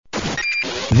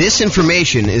This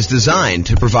information is designed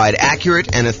to provide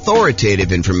accurate and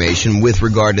authoritative information with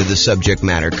regard to the subject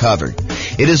matter covered.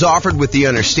 It is offered with the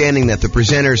understanding that the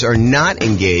presenters are not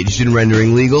engaged in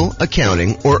rendering legal,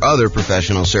 accounting, or other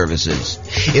professional services.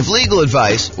 If legal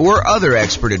advice or other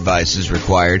expert advice is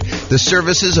required, the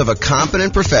services of a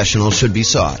competent professional should be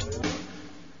sought.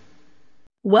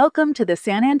 Welcome to the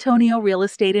San Antonio Real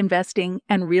Estate Investing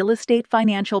and Real Estate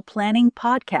Financial Planning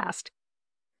Podcast.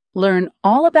 Learn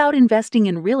all about investing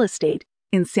in real estate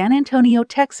in San Antonio,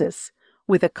 Texas,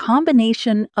 with a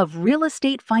combination of real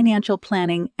estate financial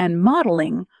planning and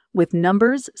modeling with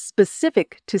numbers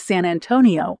specific to San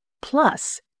Antonio,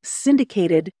 plus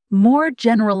syndicated, more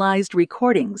generalized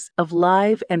recordings of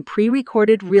live and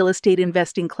pre-recorded real estate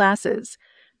investing classes,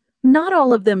 not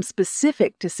all of them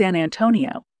specific to San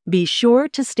Antonio. Be sure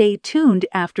to stay tuned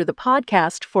after the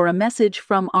podcast for a message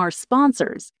from our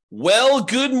sponsors. Well,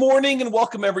 good morning and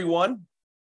welcome, everyone.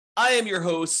 I am your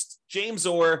host, James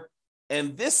Orr,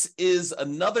 and this is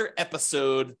another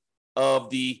episode of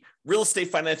the Real Estate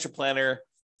Financial Planner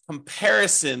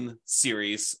comparison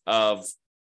series of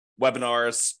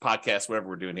webinars, podcasts, whatever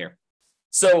we're doing here.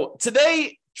 So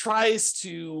today tries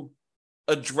to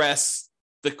address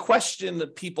the question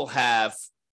that people have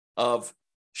of,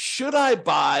 should I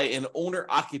buy an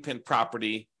owner-occupant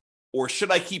property or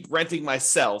should I keep renting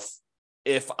myself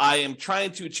if I am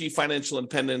trying to achieve financial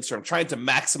independence or I'm trying to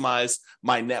maximize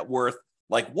my net worth?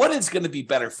 Like, what is going to be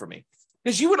better for me?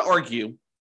 Because you would argue,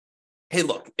 hey,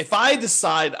 look, if I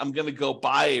decide I'm going to go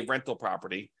buy a rental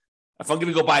property, if I'm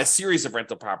going to go buy a series of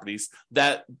rental properties,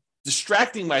 that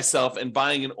distracting myself and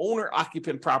buying an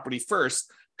owner-occupant property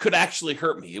first could actually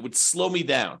hurt me. It would slow me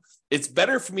down. It's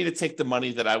better for me to take the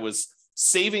money that I was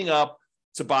saving up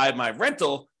to buy my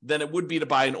rental than it would be to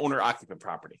buy an owner-occupant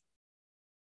property.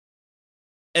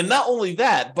 And not only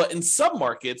that, but in some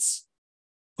markets,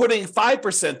 putting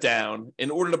 5% down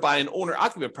in order to buy an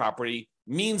owner-occupant property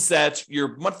means that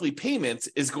your monthly payment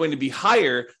is going to be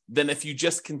higher than if you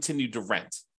just continued to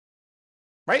rent,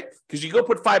 right? Because you go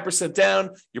put 5% down,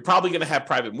 you're probably going to have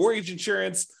private mortgage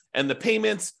insurance, and the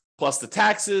payments plus the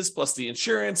taxes plus the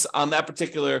insurance on that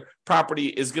particular property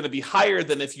is going to be higher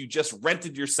than if you just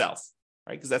rented yourself,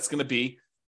 right? Because that's going to be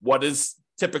what is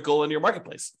typical in your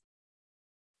marketplace.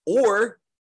 Or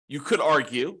you could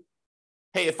argue,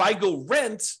 hey, if I go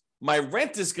rent, my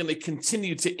rent is going to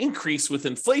continue to increase with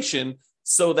inflation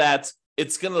so that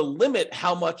it's going to limit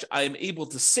how much I'm able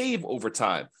to save over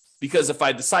time. Because if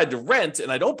I decide to rent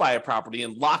and I don't buy a property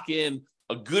and lock in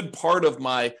a good part of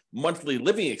my monthly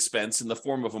living expense in the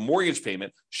form of a mortgage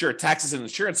payment, sure, taxes and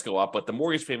insurance go up, but the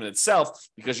mortgage payment itself,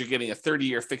 because you're getting a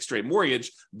 30-year fixed rate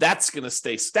mortgage, that's going to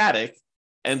stay static.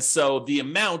 And so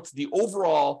the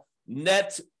overall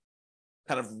net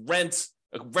kind of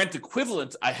rent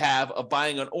equivalent I have of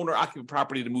buying an owner-occupant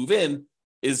property to move in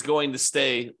is going to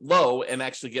stay low and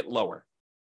actually get lower.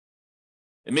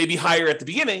 It may be higher at the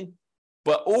beginning,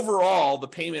 but overall, the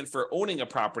payment for owning a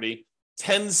property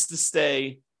tends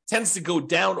to go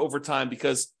down over time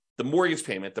because the mortgage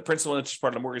payment, the principal and interest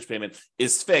part of the mortgage payment,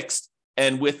 is fixed.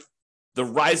 And with the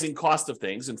rising cost of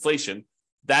things, inflation,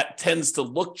 that tends to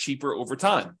look cheaper over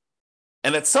time.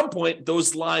 And at some point,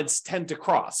 those lines tend to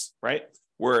cross, right?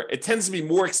 Where it tends to be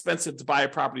more expensive to buy a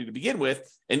property to begin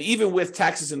with. And even with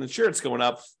taxes and insurance going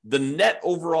up, the net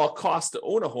overall cost to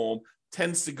own a home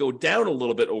tends to go down a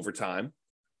little bit over time.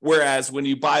 Whereas when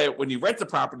you rent the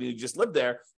property and you just live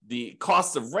there, the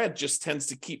cost of rent just tends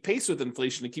to keep pace with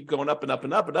inflation and keep going up and up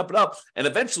and up and up and up. And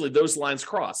eventually those lines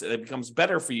cross and it becomes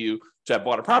better for you to have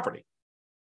bought a property.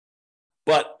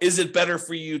 But is it better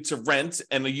for you to rent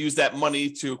and to use that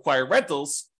money to acquire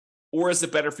rentals? Or is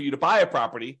it better for you to buy a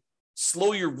property,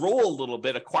 slow your roll a little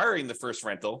bit, acquiring the first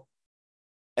rental,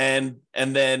 and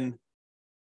then,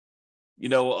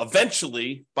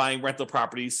 eventually buying rental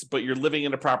properties, but you're living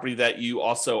in a property that you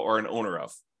also are an owner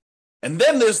of? And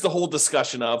then there's the whole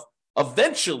discussion of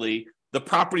eventually the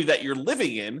property that you're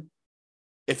living in,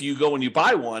 if you go and you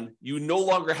buy one, you no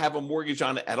longer have a mortgage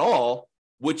on it at all,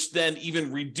 which then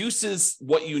even reduces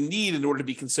what you need in order to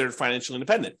be considered financially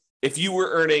independent. If you were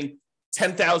earning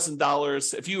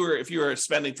 $10,000, if you were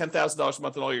spending $10,000 a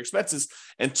month on all your expenses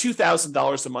and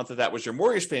 $2,000 a month of that was your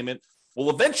mortgage payment, well,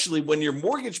 eventually when your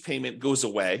mortgage payment goes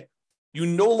away, you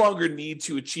no longer need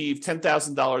to achieve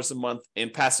 $10,000 a month in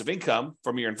passive income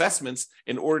from your investments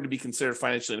in order to be considered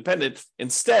financially independent.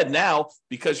 Instead, now,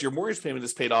 because your mortgage payment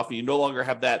is paid off and you no longer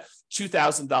have that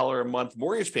 $2,000 a month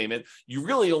mortgage payment, you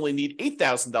really only need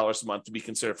 $8,000 a month to be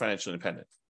considered financially independent.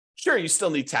 Sure, you still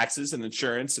need taxes and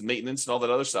insurance and maintenance and all that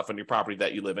other stuff on your property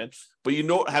that you live in, but you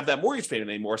don't have that mortgage payment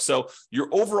anymore. So your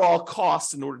overall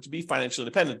cost in order to be financially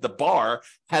independent, the bar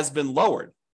has been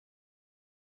lowered.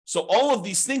 So all of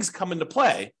these things come into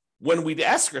play when we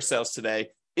ask ourselves today,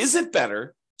 is it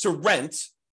better to rent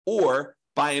or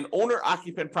buy an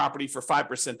owner-occupant property for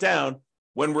 5% down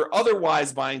when we're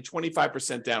otherwise buying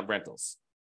 25% down rentals?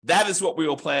 That is what we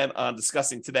will plan on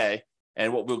discussing today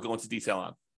and what we'll go into detail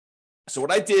on. So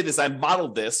what I did is I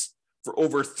modeled this for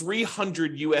over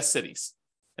 300 US cities.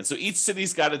 And so each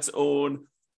city's got its own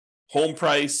home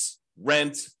price,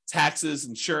 rent, taxes,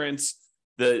 insurance.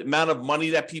 The amount of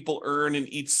money that people earn in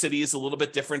each city is a little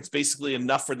bit different. It's basically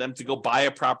enough for them to go buy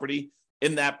a property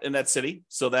in that city,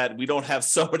 so that we don't have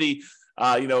somebody,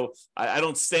 I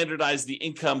don't standardize the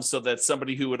income so that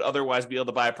somebody who would otherwise be able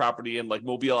to buy a property in like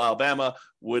Mobile, Alabama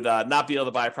would not be able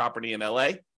to buy a property in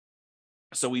LA.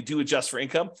 So we do adjust for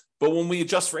income. But when we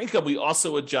adjust for income, we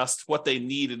also adjust what they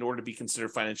need in order to be considered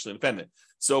financially independent.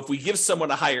 So if we give someone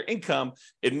a higher income,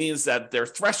 it means that their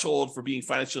threshold for being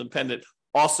financially independent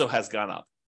also has gone up.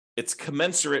 It's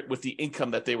commensurate with the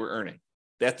income that they were earning.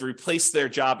 They have to replace their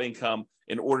job income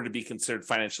in order to be considered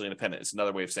financially independent. It's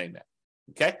another way of saying that.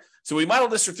 Okay. So we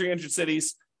modeled this for 300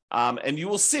 cities, and you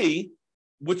will see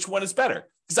which one is better.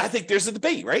 Because I think there's a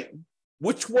debate, right?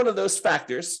 Which one of those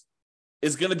factors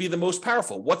is going to be the most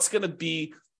powerful? What's going to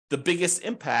be the biggest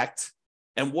impact,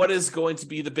 and what is going to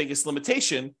be the biggest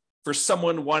limitation for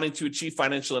someone wanting to achieve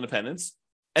financial independence?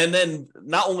 And then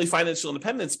not only financial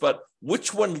independence, but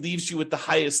which one leaves you with the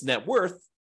highest net worth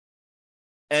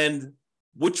and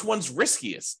which one's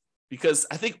riskiest? Because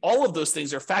I think all of those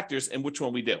things are factors in which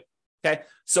one we do. Okay.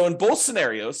 So in both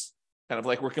scenarios, kind of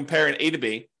like we're comparing A to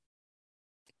B,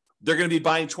 they're going to be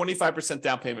buying 25%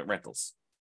 down payment rentals.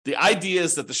 The idea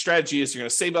is that the strategy is you're going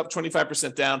to save up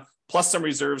 25% down plus some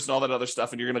reserves and all that other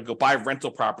stuff, and you're going to go buy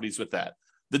rental properties with that.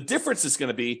 The difference is going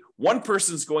to be one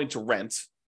person's going to rent,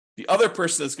 the other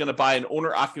person is going to buy an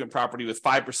owner-occupant property with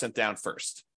 5% down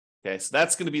first. Okay, so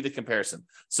that's going to be the comparison.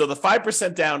 So the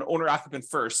 5% down owner-occupant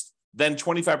first, then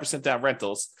 25% down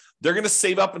rentals, they're going to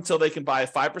save up until they can buy a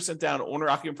 5% down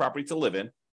owner-occupant property to live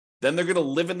in. Then they're going to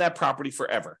live in that property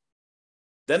forever.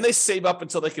 Then they save up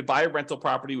until they could buy a rental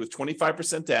property with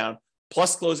 25% down,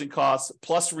 plus closing costs,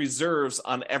 plus reserves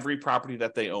on every property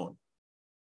that they own,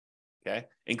 okay,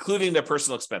 including their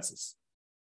personal expenses.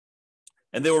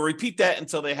 And they will repeat that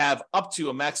until they have up to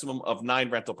a maximum of 9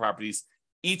 rental properties,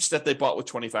 each that they bought with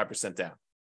 25% down.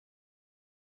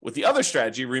 With the other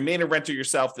strategy, remain a renter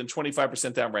yourself, then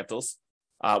 25% down rentals,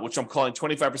 which I'm calling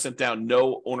 25% down,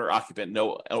 no owner-occupant,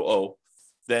 no OO.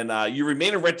 Then you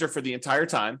remain a renter for the entire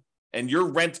time, and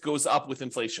your rent goes up with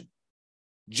inflation,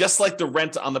 just like the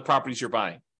rent on the properties you're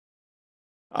buying.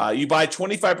 You buy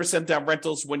 25% down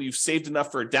rentals when you've saved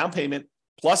enough for a down payment,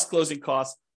 plus closing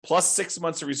costs, plus 6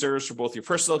 months of reserves for both your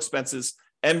personal expenses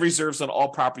and reserves on all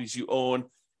properties you own.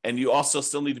 And you also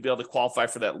still need to be able to qualify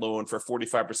for that loan for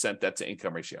 45% debt to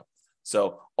income ratio.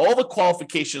 So all the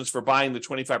qualifications for buying the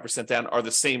 25% down are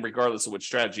the same regardless of which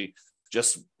strategy.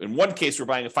 Just in one case, we're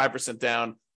buying a 5%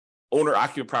 down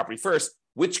owner-occupant property first,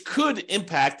 which could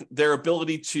impact their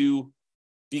ability to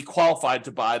be qualified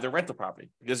to buy the rental property.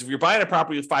 Because if you're buying a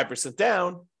property with 5%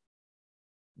 down,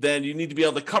 then you need to be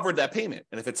able to cover that payment.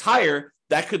 And if it's higher,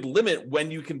 that could limit when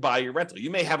you can buy your rental. You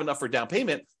may have enough for down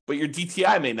payment, but your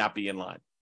DTI may not be in line.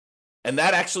 And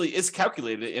that actually is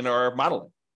calculated in our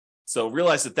modeling. So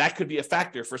realize that that could be a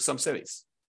factor for some cities.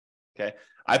 Okay.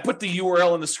 I put the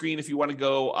URL on the screen if you want to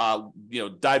go,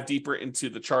 dive deeper into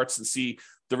the charts and see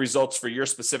the results for your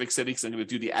specific city, because I'm going to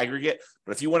do the aggregate.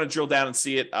 But if you want to drill down and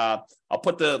see it, I'll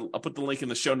put the link in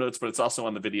the show notes, but it's also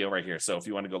on the video right here. So if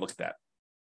you want to go look at that.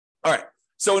 All right.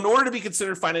 So in order to be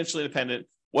considered financially independent,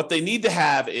 what they need to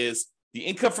have is the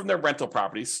income from their rental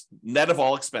properties, net of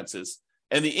all expenses,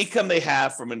 and the income they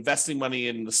have from investing money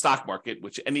in the stock market,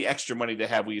 which any extra money they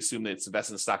have, we assume that it's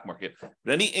invested in the stock market.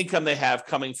 But any income they have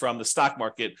coming from the stock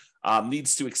market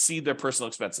needs to exceed their personal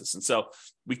expenses. And so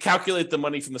we calculate the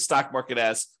money from the stock market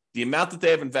as the amount that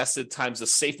they have invested times the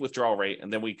safe withdrawal rate,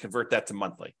 and then we convert that to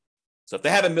monthly. So if they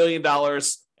have $1 million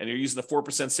and you're using a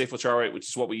 4% safe withdrawal rate, which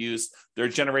is what we use, they're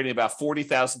generating about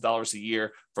 $40,000 a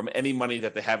year from any money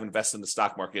that they have invested in the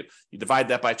stock market. You divide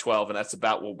that by 12, and that's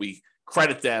about what we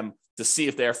credit them to see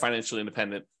if they are financially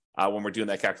independent when we're doing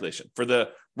that calculation. For the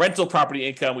rental property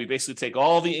income, we basically take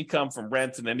all the income from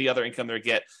rent and any other income they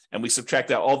get, and we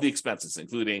subtract out all the expenses,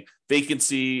 including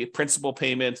vacancy, principal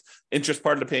payment, interest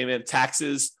part of the payment,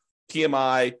 taxes,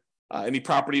 PMI, any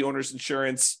property owner's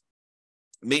insurance,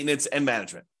 maintenance, and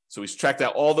management. So we subtract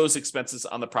out all those expenses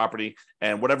on the property,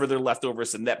 and whatever they're left over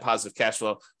is a net positive cash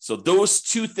flow. So those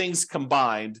two things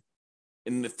combined,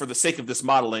 for the sake of this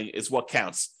modeling, is what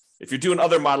counts. If you're doing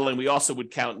other modeling, we also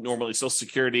would count normally Social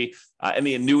Security,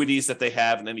 any annuities that they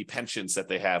have, and any pensions that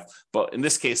they have. But in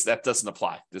this case, that doesn't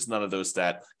apply. There's none of those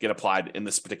that get applied in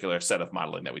this particular set of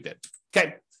modeling that we did.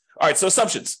 Okay. All right. So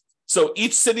assumptions. So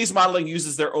each city's modeling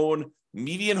uses their own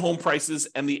median home prices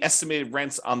and the estimated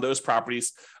rents on those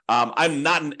properties. I'm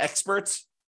not an expert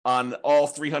on all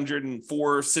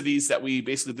 304 cities that we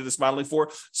basically did this modeling for.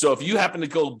 So if you happen to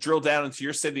go drill down into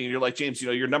your city and you're like, James,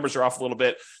 your numbers are off a little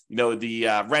bit,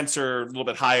 the rents are a little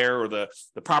bit higher, or the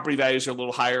property values are a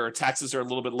little higher, or taxes are a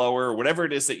little bit lower, or whatever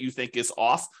it is that you think is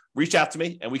off, reach out to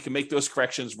me and we can make those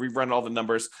corrections, rerun all the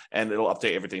numbers, and it'll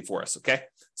update everything for us. Okay.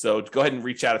 So go ahead and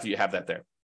reach out if you have that there.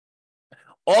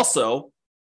 Also,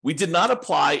 we did not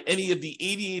apply any of the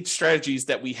 88 strategies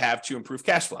that we have to improve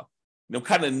cash flow.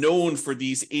 Kind of known for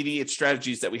these 88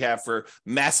 strategies that we have for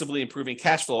massively improving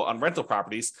cash flow on rental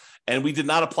properties. And we did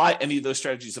not apply any of those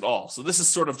strategies at all. So this is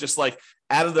sort of just like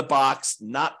out of the box,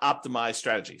 not optimized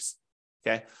strategies.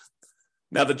 Okay.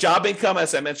 Now the job income,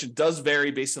 as I mentioned, does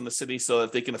vary based on the city so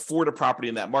that they can afford a property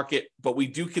in that market. But we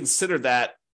do consider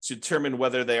that to determine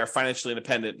whether they are financially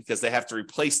independent, because they have to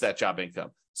replace that job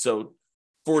income. So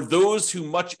for those who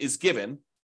much is given,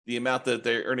 the amount that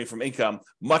they're earning from income,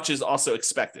 much is also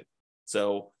expected.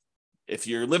 So if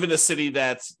you're living in a city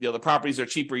that the properties are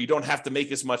cheaper, you don't have to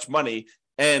make as much money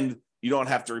and you don't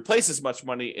have to replace as much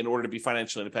money in order to be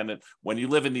financially independent. When you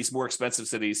live in these more expensive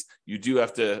cities, you do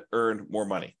have to earn more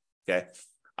money. Okay.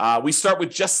 We start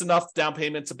with just enough down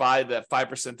payment to buy the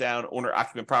 5% down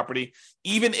owner-occupant property.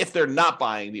 Even if they're not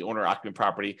buying the owner-occupant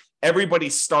property, everybody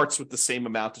starts with the same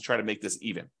amount to try to make this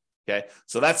even. Okay,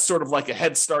 so that's sort of like a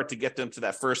head start to get them to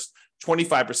that first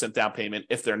 25% down payment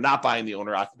if they're not buying the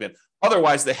owner-occupant.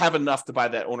 Otherwise, they have enough to buy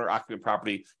that owner-occupant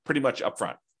property pretty much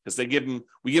upfront, because we give them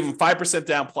 5%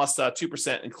 down plus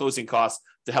 2% in closing costs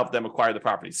to help them acquire the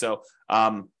property. So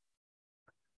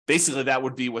basically, that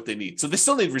would be what they need. So they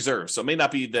still need reserves. So it may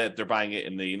not be that they're buying it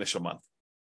in the initial month.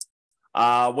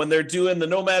 When they're doing the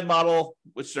nomad model,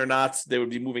 which they're not, they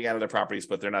would be moving out of their properties,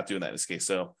 but they're not doing that in this case.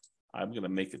 So I'm going to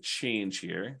make a change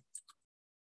here.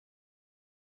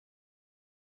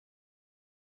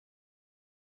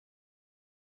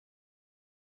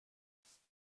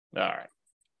 All right.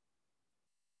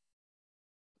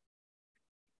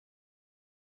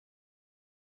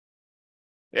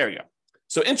 There we go.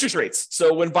 So interest rates.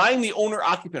 So when buying the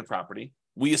owner-occupant property,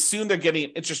 we assume they're getting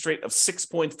an interest rate of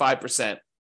 6.5%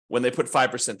 when they put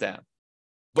 5% down.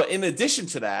 But in addition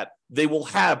to that, they will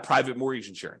have private mortgage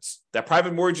insurance. That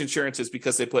private mortgage insurance is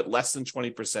because they put less than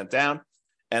 20% down,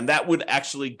 and that would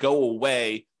actually go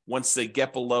away once they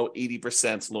get below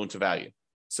 80% loan to value.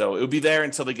 So it would be there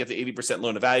until they get to 80%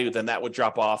 loan to value, then that would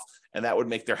drop off, and that would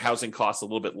make their housing costs a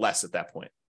little bit less at that point.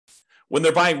 When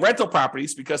they're buying rental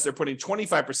properties, because they're putting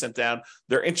 25% down,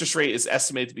 their interest rate is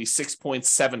estimated to be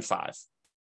 6.75.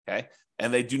 Okay.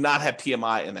 And they do not have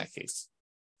PMI in that case.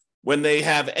 When they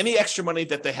have any extra money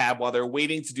that they have while they're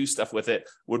waiting to do stuff with it,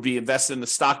 would be invested in the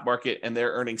stock market, and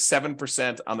they're earning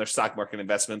 7% on their stock market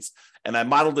investments. And I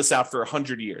modeled this out for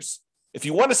 100 years. If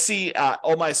you want to see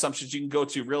all my assumptions, you can go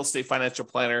to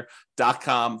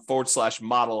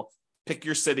realestatefinancialplanner.com/model, pick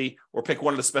your city or pick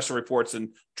one of the special reports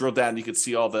and drill down. You can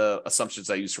see all the assumptions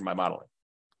I use for my modeling.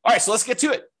 All right, so let's get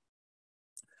to it.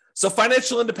 So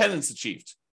financial independence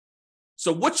achieved.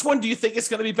 So which one do you think is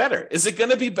going to be better? Is it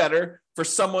going to be better for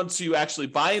someone to actually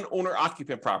buy an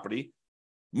owner-occupant property,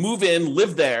 move in,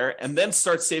 live there, and then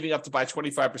start saving up to buy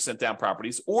 25% down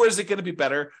properties? Or is it going to be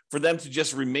better for them to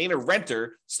just remain a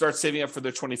renter, start saving up for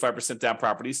their 25% down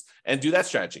properties, and do that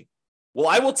strategy? Well,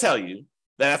 I will tell you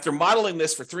that after modeling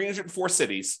this for 304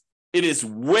 cities, it is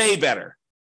way better,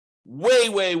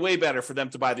 way better for them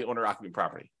to buy the owner-occupant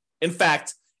property. In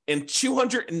fact, in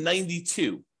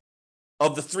 292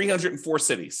 of the 304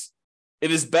 cities,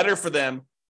 it is better for them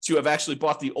to have actually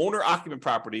bought the owner-occupant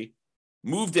property,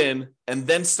 moved in, and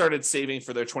then started saving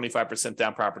for their 25%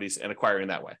 down properties and acquiring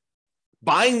that way.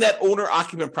 Buying that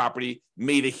owner-occupant property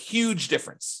made a huge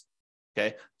difference.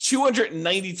 Okay,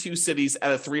 292 cities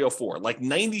out of 304, like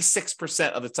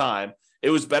 96% of the time, it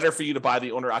was better for you to buy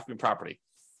the owner-occupant property.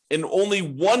 In only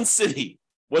one city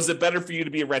was it better for you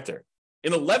to be a renter.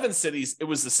 In 11 cities, it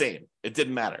was the same. It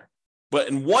didn't matter. But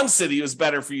in one city, it was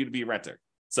better for you to be a renter.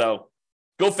 So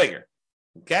go figure.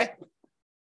 Okay.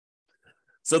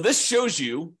 So this shows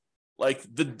you like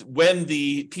when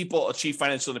the people achieve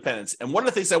financial independence. And one of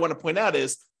the things I want to point out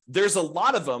is there's a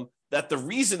lot of them that the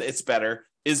reason it's better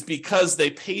is because they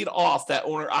paid off that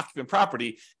owner-occupant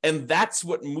property, and that's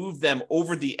what moved them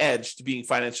over the edge to being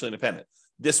financially independent.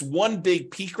 This one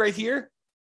big peak right here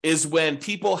is when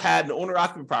people had an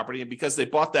owner-occupant property, and because they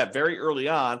bought that very early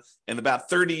on, and about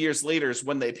 30 years later is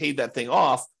when they paid that thing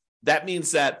off, that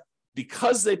means that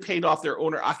because they paid off their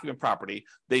owner-occupant property,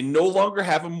 they no longer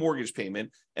have a mortgage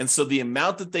payment, and so the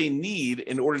amount that they need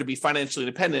in order to be financially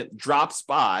independent drops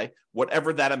by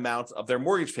whatever that amount of their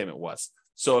mortgage payment was.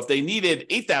 So if they needed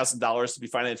 $8,000 to be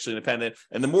financially independent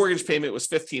and the mortgage payment was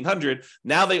 $1,500,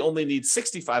 now they only need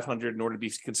 $6,500 in order to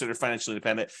be considered financially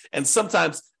independent. And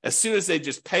sometimes as soon as they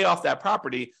just pay off that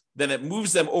property, then it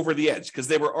moves them over the edge because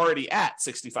they were already at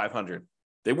 $6,500.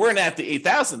 They weren't at the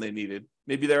 $8,000 they needed.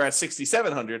 Maybe they're at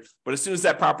 $6,700, but as soon as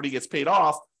that property gets paid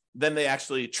off, then they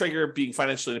actually trigger being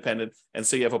financially independent. And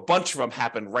so you have a bunch of them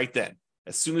happen right then,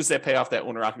 as soon as they pay off that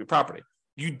owner-occupant property.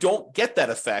 You don't get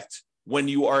that effect when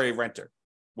you are a renter.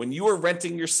 When you are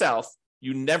renting yourself,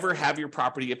 you never have your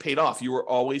property get paid off. You are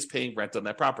always paying rent on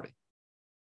that property.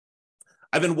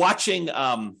 I've been watching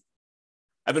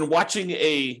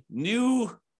a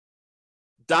new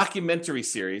documentary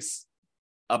series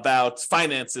about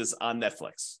finances on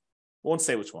Netflix. I won't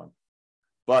say which one,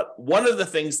 but one of the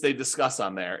things they discuss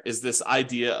on there is this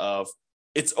idea of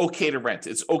it's okay to rent.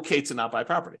 It's okay to not buy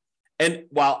property. And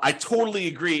while I totally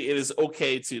agree it is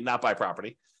okay to not buy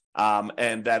property,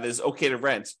 and that is okay to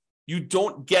rent, you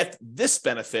don't get this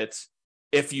benefit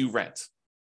if you rent.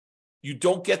 You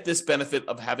don't get this benefit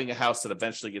of having a house that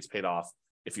eventually gets paid off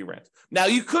if you rent. Now,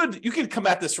 you could come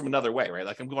at this from another way, right?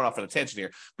 Like I'm going off on a tangent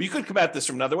here, but you could come at this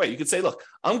from another way. You could say, look,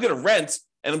 I'm going to rent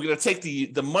and I'm going to take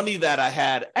the money that I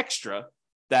had extra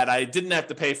that I didn't have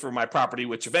to pay for my property,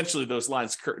 which eventually those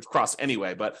lines cross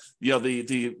anyway. But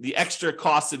the extra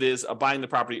cost it is of buying the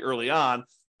property early on,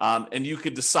 and you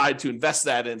could decide to invest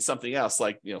that in something else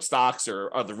like stocks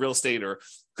or other real estate or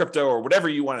crypto or whatever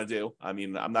you want to do. I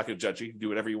mean, I'm not going to judge you. You can do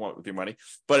whatever you want with your money.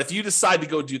 But if you decide to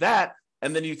go do that,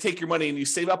 and then you take your money and you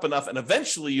save up enough, and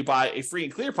eventually you buy a free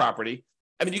and clear property,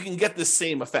 I mean, you can get the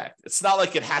same effect. It's not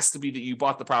like it has to be that you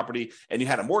bought the property and you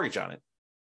had a mortgage on it.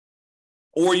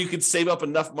 Or you could save up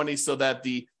enough money so that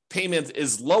the payment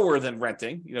is lower than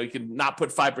renting. You can not put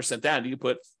 5% down. You can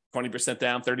put 20%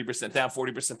 down, 30% down,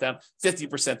 40% down,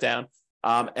 50% down,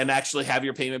 and actually have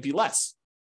your payment be less.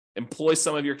 Employ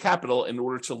some of your capital in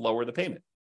order to lower the payment,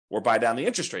 or buy down the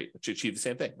interest rate to achieve the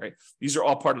same thing, right? These are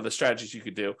all part of the strategies you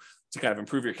could do to kind of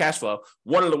improve your cash flow.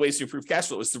 One of the ways to improve cash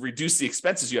flow is to reduce the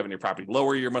expenses you have in your property,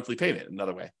 lower your monthly payment,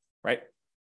 another way, right?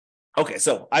 Okay,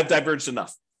 so I've diverged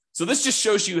enough. So this just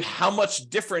shows you how much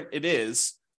different it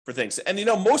is for things. And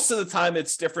most of the time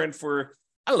it's different for,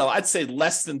 I'd say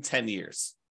less than 10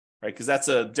 years, right? Because that's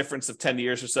a difference of 10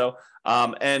 years or so.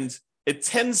 And it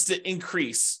tends to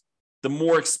increase the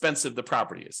more expensive the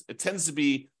property is. It tends to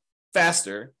be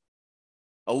faster,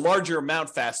 a larger amount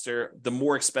faster, the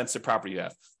more expensive property you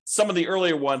have. Some of the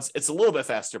earlier ones, it's a little bit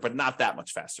faster, but not that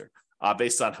much faster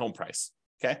based on home price,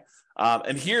 okay?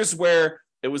 And here's where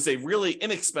it was a really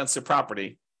inexpensive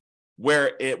property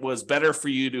where it was better for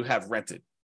you to have rented.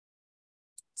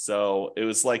 So it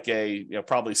was like a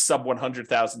probably sub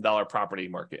 $100,000 property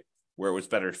market where it was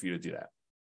better for you to do that.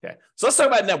 Okay, so let's talk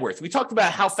about net worth. We talked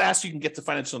about how fast you can get to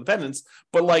financial independence,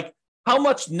 but how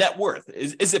much net worth?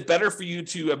 Is it better for you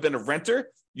to have been a renter?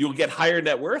 You'll get higher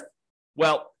net worth?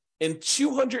 Well, in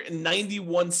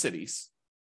 291 cities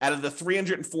out of the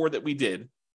 304 that we did,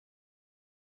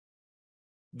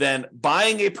 then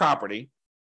buying a property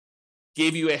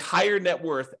gave you a higher net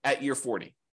worth at year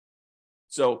 40.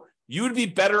 So you would be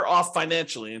better off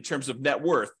financially in terms of net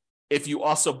worth if you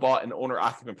also bought an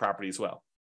owner-occupant property as well.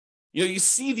 You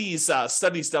see these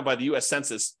studies done by the U.S.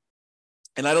 Census,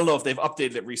 and I don't know if they've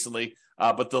updated it recently,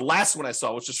 but the last one I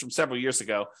saw, which is from several years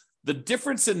ago, the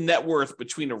difference in net worth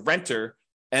between a renter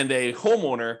and a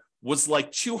homeowner was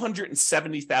like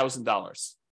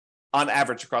 $270,000 on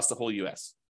average across the whole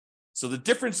U.S. So the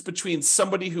difference between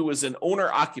somebody who was an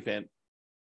owner-occupant,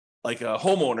 like a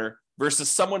homeowner, versus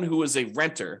someone who was a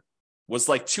renter was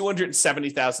like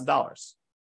 $270,000.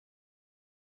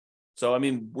 So,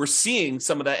 we're seeing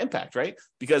some of that impact, right?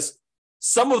 Because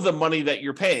some of the money that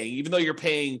you're paying, even though you're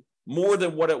paying more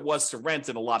than what it was to rent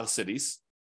in a lot of cities,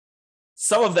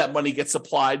 some of that money gets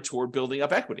applied toward building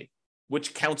up equity,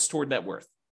 which counts toward net worth,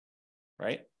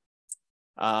 right?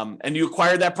 And you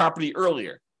acquired that property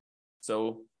earlier.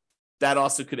 So that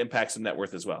also could impact some net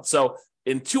worth as well. So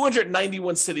in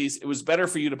 291 cities, it was better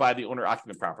for you to buy the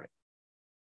owner-occupant property.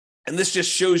 And this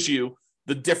just shows you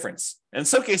the difference. And in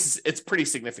some cases, it's pretty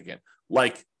significant,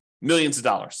 like millions of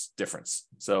dollars difference.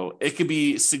 So it could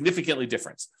be significantly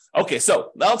different. Okay, so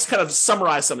now let's kind of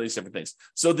summarize some of these different things.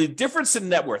 So the difference in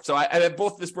net worth. So I have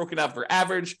both this broken out for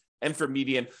average and for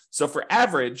median. So for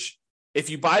average, if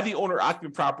you buy the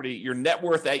owner-occupant property, your net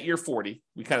worth at year 40,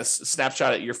 we kind of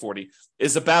snapshot at year 40,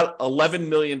 is about $11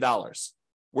 million,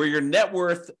 where your net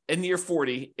worth in year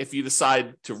 40, if you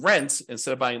decide to rent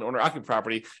instead of buying an owner-occupant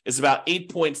property, is about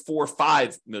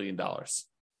 $8.45 million.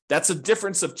 That's a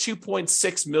difference of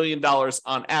 $2.6 million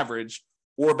on average,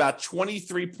 or about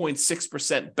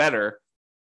 23.6% better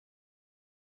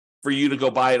for you to go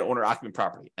buy an owner-occupant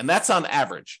property. And that's on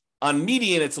average. On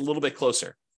median, it's a little bit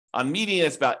closer. On median,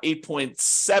 it's about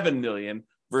 8.7 million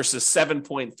versus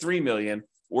 7.3 million,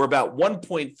 or about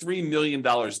 $1.3 million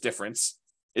difference.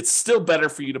 It's still better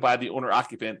for you to buy the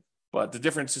owner-occupant, but the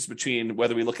difference is between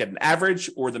whether we look at an average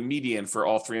or the median for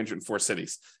all 304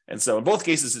 cities. And so in both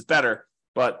cases, it's better,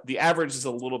 but the average is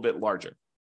a little bit larger.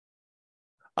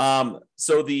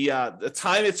 So the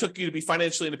time it took you to be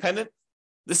financially independent,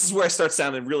 this is where I start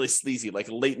sounding really sleazy, like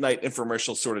a late night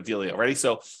infomercial sort of dealio. Ready?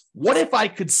 So what if I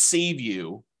could save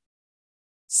you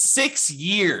 6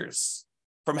 years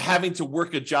from having to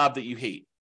work a job that you hate?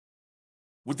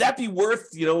 Would that be worth,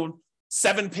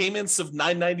 7 payments of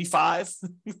 $995?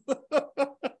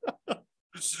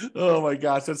 Oh my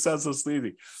gosh, that sounds so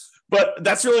sleazy. But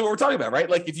that's really what we're talking about, right?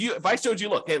 Like if I showed you,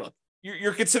 look,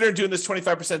 you're considering doing this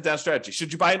 25% down strategy.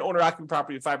 Should you buy an owner-occupant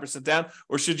property at 5% down,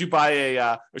 or should you buy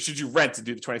or should you rent to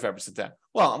do the 25% down?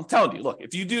 Well, I'm telling you, look,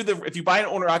 if you buy an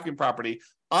owner-occupant property,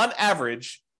 on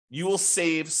average, you will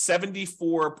save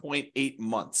 74.8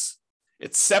 months.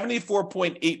 It's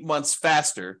 74.8 months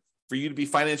faster for you to be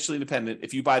financially independent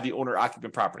if you buy the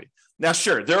owner-occupant property. Now,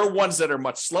 sure, there are ones that are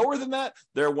much slower than that.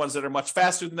 There are ones that are much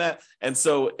faster than that. And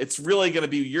so it's really going to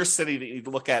be your city that you need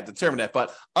to look at and determine that.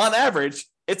 But on average,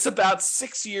 it's about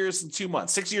 6 years and 2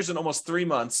 months, 6 years and almost 3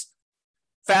 months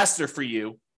faster for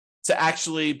you to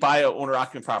actually buy an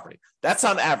owner-occupant property. That's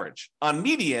on average. On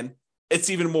median, it's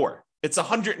even more. It's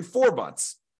 104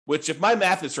 months. Which, if my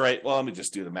math is right, well, let me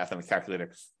just do the math on the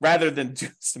calculator rather than do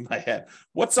this in my head.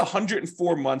 What's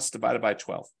 104 months divided by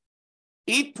 12?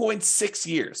 8.6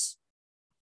 years.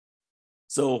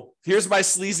 So here's my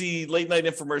sleazy late night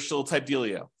infomercial type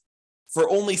dealio. For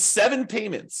only 7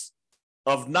 payments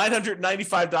of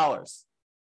 $995,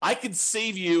 I could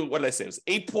save you, what did I say? It was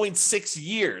 8.6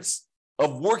 years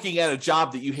of working at a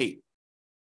job that you hate,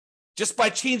 just by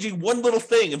changing one little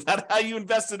thing about how you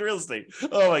invest in real estate.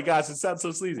 Oh my gosh, it sounds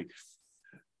so sleazy.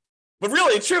 But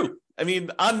really, it's true. I mean,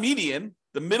 on median,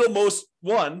 the middlemost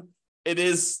one, it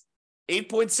is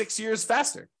 8.6 years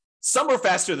faster. Some are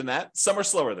faster than that. Some are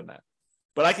slower than that.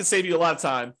 But I can save you a lot of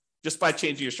time just by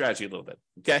changing your strategy a little bit.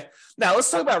 Okay. Now let's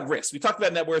talk about risk. We talked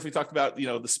about net worth. We talked about,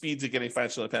 the speeds of getting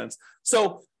financial independence.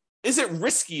 So is it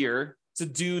riskier to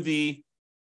do the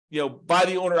buy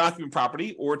the owner-occupant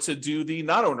property or to do the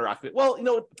non-owner-occupant?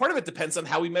 Well, part of it depends on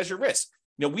how we measure risk.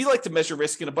 We like to measure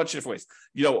risk in a bunch of different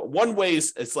ways. One way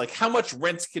is it's like how much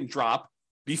rent can drop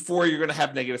before you're going to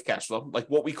have negative cash flow, like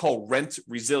what we call rent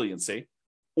resiliency,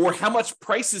 or how much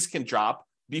prices can drop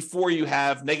before you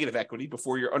have negative equity,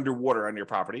 before you're underwater on your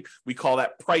property. We call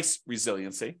that price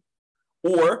resiliency.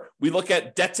 Or we look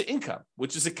at debt to income,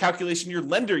 which is a calculation your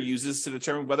lender uses to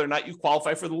determine whether or not you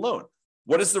qualify for the loan.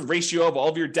 What is the ratio of all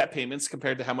of your debt payments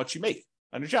compared to how much you make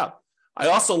on your job? I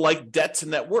also like debt to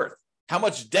net worth, how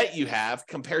much debt you have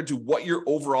compared to what your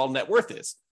overall net worth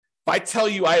is. If I tell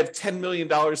you I have $10 million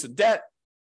in debt,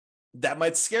 that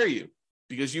might scare you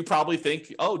because you probably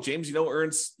think, oh, James,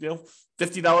 earns,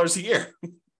 $50 a year.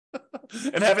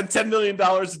 And having $10 million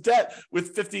of debt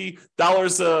with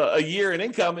 $50 a year in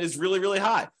income is really, really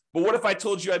high. But what if I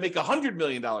told you I make $100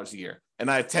 million a year and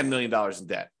I have $10 million in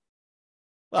debt?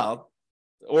 Well,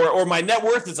 or my net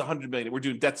worth is $100 million. We're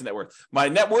doing debt to net worth. My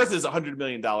net worth is $100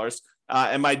 million,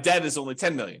 and my debt is only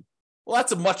 $10 million. Well,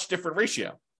 that's a much different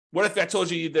ratio. What if I told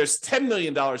you there's $10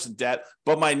 million in debt,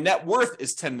 but my net worth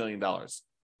is $10 million?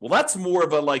 Well, that's more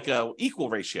of a equal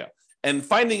ratio. And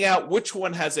finding out which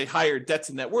one has a higher debt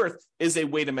to net worth is a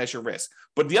way to measure risk.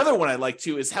 But the other one I like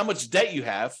too is how much debt you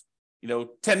have,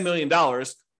 $10 million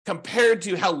compared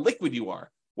to how liquid you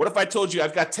are. What if I told you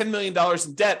I've got $10 million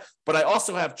in debt, but I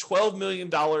also have $12 million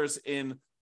in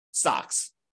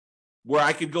stocks where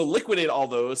I could go liquidate all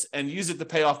those and use it to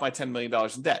pay off my $10 million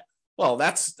in debt? Well,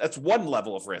 that's one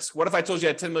level of risk. What if I told you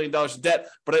I had $10 million in debt,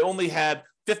 but I only had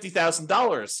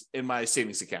 $50,000 in my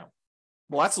savings account?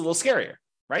 Well, that's a little scarier,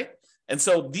 right? And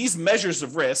so these measures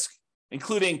of risk,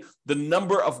 including the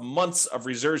number of months of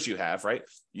reserves you have, right?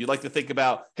 You like to think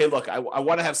about, hey, look, I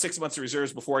want to have 6 months of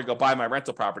reserves before I go buy my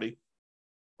rental property.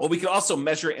 Well, we can also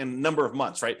measure in number of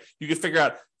months, right? You can figure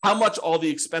out how much all the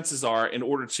expenses are in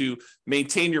order to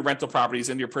maintain your rental properties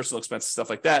and your personal expenses, stuff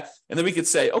like that. And then we could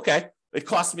say, okay, it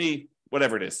cost me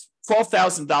whatever it is,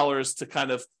 $12,000 to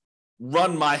kind of,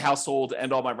 run my household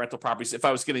and all my rental properties if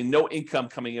I was getting no income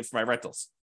coming in from my rentals?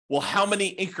 Well, how many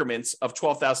increments of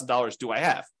 $12,000 do I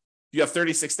have? You have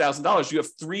 $36,000. You have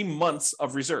 3 months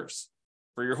of reserves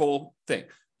for your whole thing.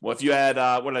 Well, if you had,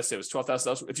 what did I say? It was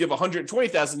 $12,000. If you have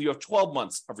 $120,000, you have 12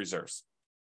 months of reserves.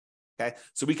 Okay.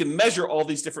 So we can measure all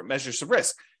these different measures of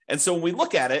risk. And so when we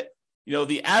look at it,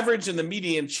 the average and the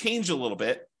median change a little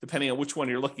bit depending on which one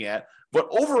you're looking at. But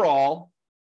overall,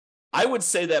 I would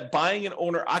say that buying an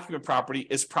owner-occupant property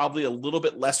is probably a little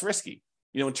bit less risky.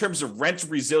 In terms of rent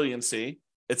resiliency,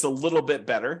 it's a little bit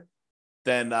better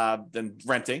than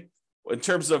renting. In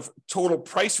terms of total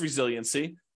price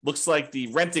resiliency, looks like the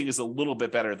renting is a little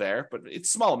bit better there, but it's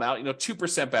a small amount,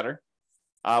 2% better.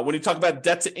 When you talk about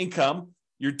debt to income,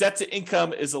 your debt to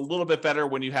income is a little bit better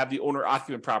when you have the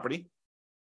owner-occupant property.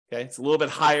 Okay, it's a little bit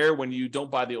higher when you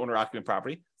don't buy the owner-occupant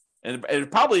property. And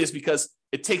it probably is because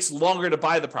it takes longer to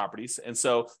buy the properties. And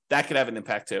so that can have an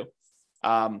impact too.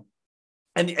 And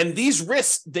these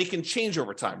risks, they can change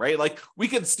over time, right? Like we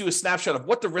could do a snapshot of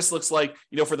what the risk looks like,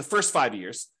 for the first 5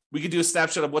 years. We could do a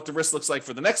snapshot of what the risk looks like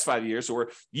for the next 5 years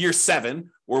or year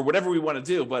 7 or whatever we want to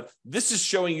do. But this is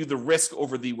showing you the risk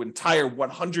over the entire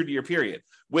 100-year period,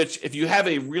 which if you have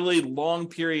a really long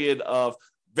period of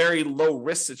very low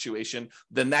risk situation,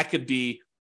 then that could be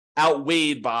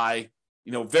outweighed by,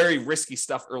 very risky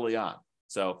stuff early on.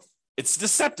 So it's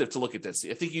deceptive to look at this.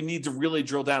 I think you need to really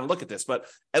drill down and look at this, but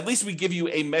at least we give you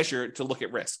a measure to look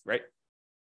at risk, right?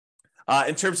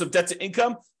 In terms of debt to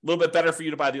income, a little bit better for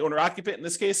you to buy the owner occupant in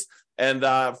this case. And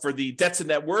for the debt to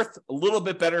net worth, a little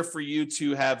bit better for you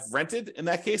to have rented in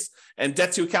that case. And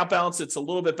debt to account balance, it's a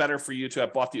little bit better for you to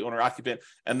have bought the owner occupant.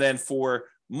 And then for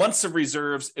months of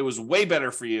reserves, it was way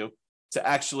better for you to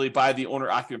actually buy the owner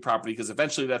occupant property because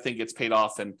eventually that thing gets paid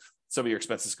off and some of your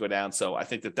expenses go down. So I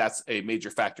think that that's a major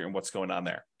factor in what's going on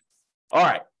there. All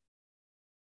right.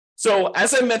 So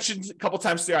as I mentioned a couple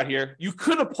times throughout here, you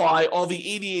could apply all the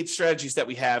 88 strategies that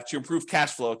we have to improve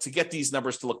cash flow to get these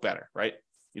numbers to look better, right?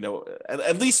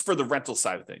 At least for the rental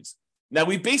side of things. Now,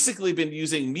 we've basically been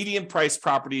using median price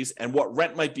properties and what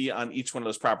rent might be on each one of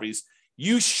those properties.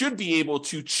 You should be able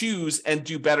to choose and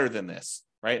do better than this,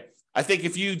 right? I think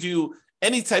if you do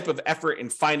any type of effort in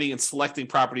finding and selecting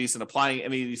properties and applying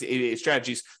any of these 88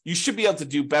 strategies, you should be able to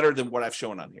do better than what I've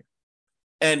shown on here.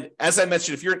 And as I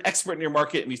mentioned, if you're an expert in your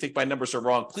market and you think my numbers are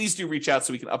wrong, please do reach out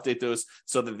so we can update those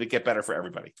so that they get better for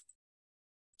everybody.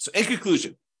 So in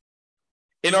conclusion,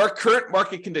 in our current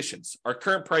market conditions, our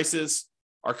current prices,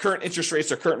 our current interest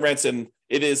rates, our current rents, and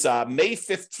it is May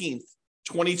 15th,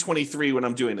 2023 when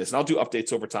I'm doing this, and I'll do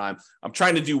updates over time. I'm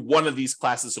trying to do one of these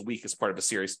classes a week as part of a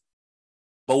series.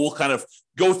 But we'll kind of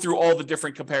go through all the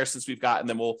different comparisons we've got, and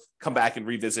then we'll come back and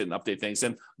revisit and update things.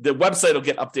 And the website will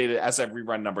get updated as I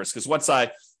rerun numbers, because once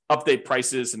I update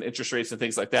prices and interest rates and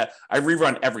things like that, I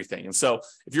rerun everything. And so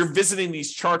if you're visiting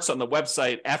these charts on the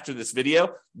website after this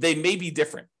video, they may be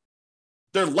different.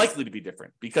 They're likely to be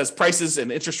different because prices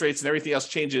and interest rates and everything else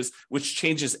changes, which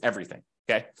changes everything.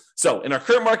 Okay. So in our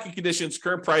current market conditions,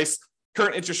 current price,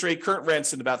 current interest rate, current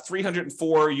rents in about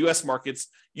 304 US markets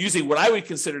using what I would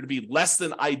consider to be less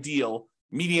than ideal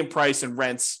median price and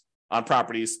rents on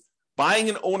properties, buying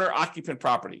an owner-occupant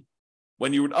property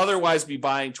when you would otherwise be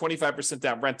buying 25%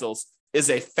 down rentals is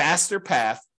a faster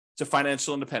path to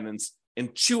financial independence in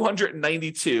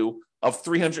 292 of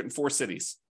 304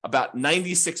 cities, about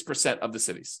 96% of the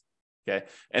cities. Okay.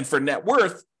 And for net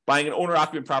worth, buying an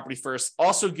owner-occupant property first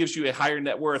also gives you a higher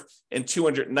net worth in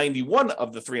 291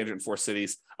 of the 304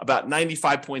 cities, about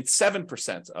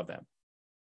 95.7% of them.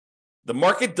 The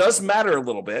market does matter a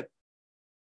little bit,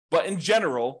 but in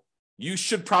general, you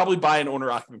should probably buy an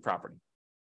owner-occupant property.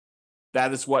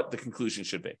 That is what the conclusion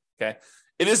should be, okay?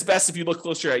 It is best if you look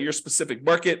closer at your specific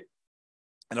market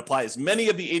and apply as many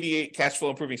of the 88 cash flow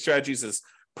improving strategies as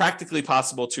practically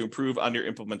possible to improve on your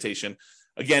implementation.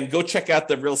 Again, go check out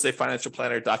the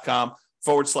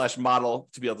realestateFinancialPlanner.com/model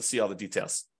to be able to see all the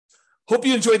details. Hope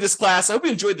you enjoyed this class. I hope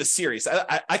you enjoyed this series.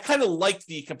 I kind of like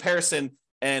the comparison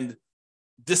and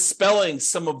dispelling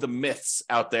some of the myths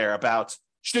out there about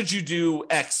should you do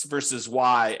X versus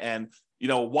Y and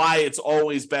why it's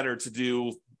always better to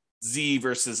do Z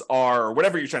versus R or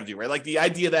whatever you're trying to do, right? Like the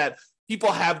idea that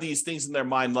people have these things in their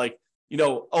mind like,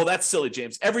 oh, that's silly,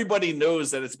 James. Everybody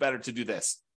knows that it's better to do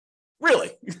this.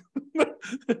 Really?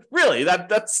 Really?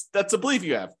 That's a belief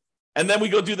you have. And then we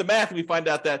go do the math and we find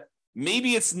out that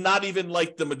maybe it's not even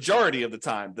like the majority of the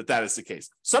time that is the case.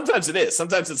 Sometimes it is.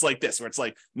 Sometimes it's like this, where it's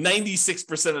like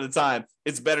 96% of the time,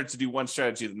 it's better to do one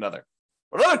strategy than another.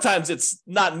 But other times it's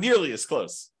not nearly as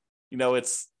close.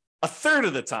 It's a third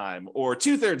of the time, or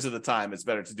 2/3 of the time it's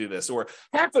better to do this, or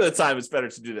half of the time it's better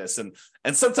to do this. And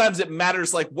sometimes it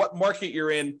matters like what market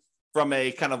you're in from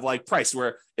a kind of like price,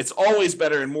 where it's always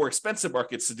better in more expensive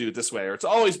markets to do it this way, or it's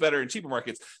always better in cheaper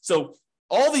markets. So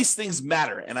all these things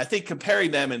matter. And I think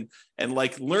comparing them and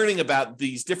like learning about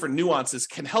these different nuances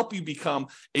can help you become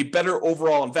a better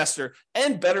overall investor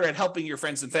and better at helping your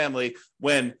friends and family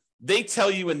when they tell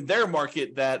you in their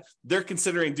market that they're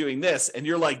considering doing this. And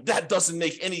you're like, that doesn't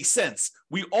make any sense.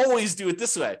 We always do it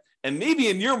this way. And maybe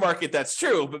in your market, that's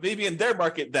true, but maybe in their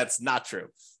market, that's not true.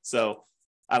 So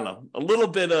I don't know, a little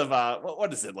bit of,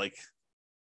 what is it? Like,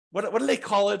 what do they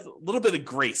call it? A little bit of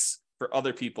grace for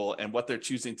other people and what they're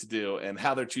choosing to do and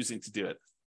how they're choosing to do it.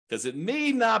 Because it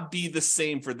may not be the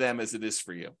same for them as it is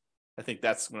for you. I think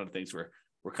that's one of the things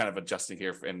we're kind of adjusting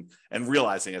here and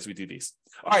realizing as we do these.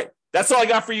 All right, that's all I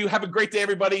got for you. Have a great day,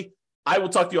 everybody. I will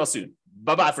talk to you all soon.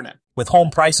 Bye-bye for now. With home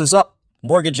prices up,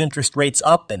 mortgage interest rates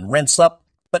up, and rents up,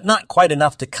 but not quite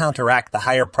enough to counteract the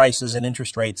higher prices and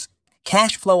interest rates,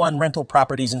 cash flow on rental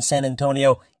properties in San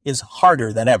Antonio is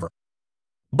harder than ever.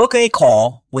 Book a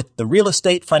call with the Real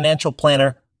Estate Financial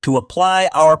Planner to apply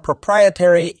our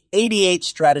proprietary 88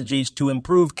 strategies to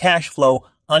improve cash flow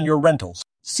on your rentals.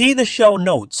 See the show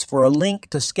notes for a link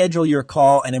to schedule your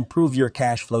call and improve your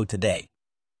cash flow today.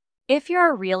 If you're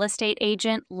a real estate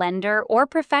agent, lender, or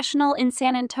professional in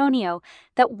San Antonio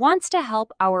that wants to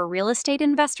help our real estate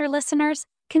investor listeners,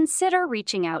 consider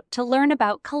reaching out to learn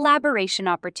about collaboration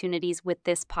opportunities with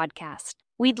this podcast.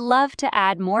 We'd love to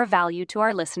add more value to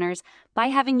our listeners by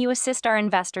having you assist our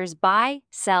investors buy,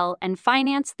 sell, and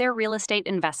finance their real estate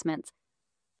investments.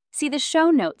 See the show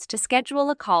notes to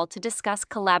schedule a call to discuss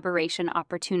collaboration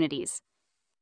opportunities.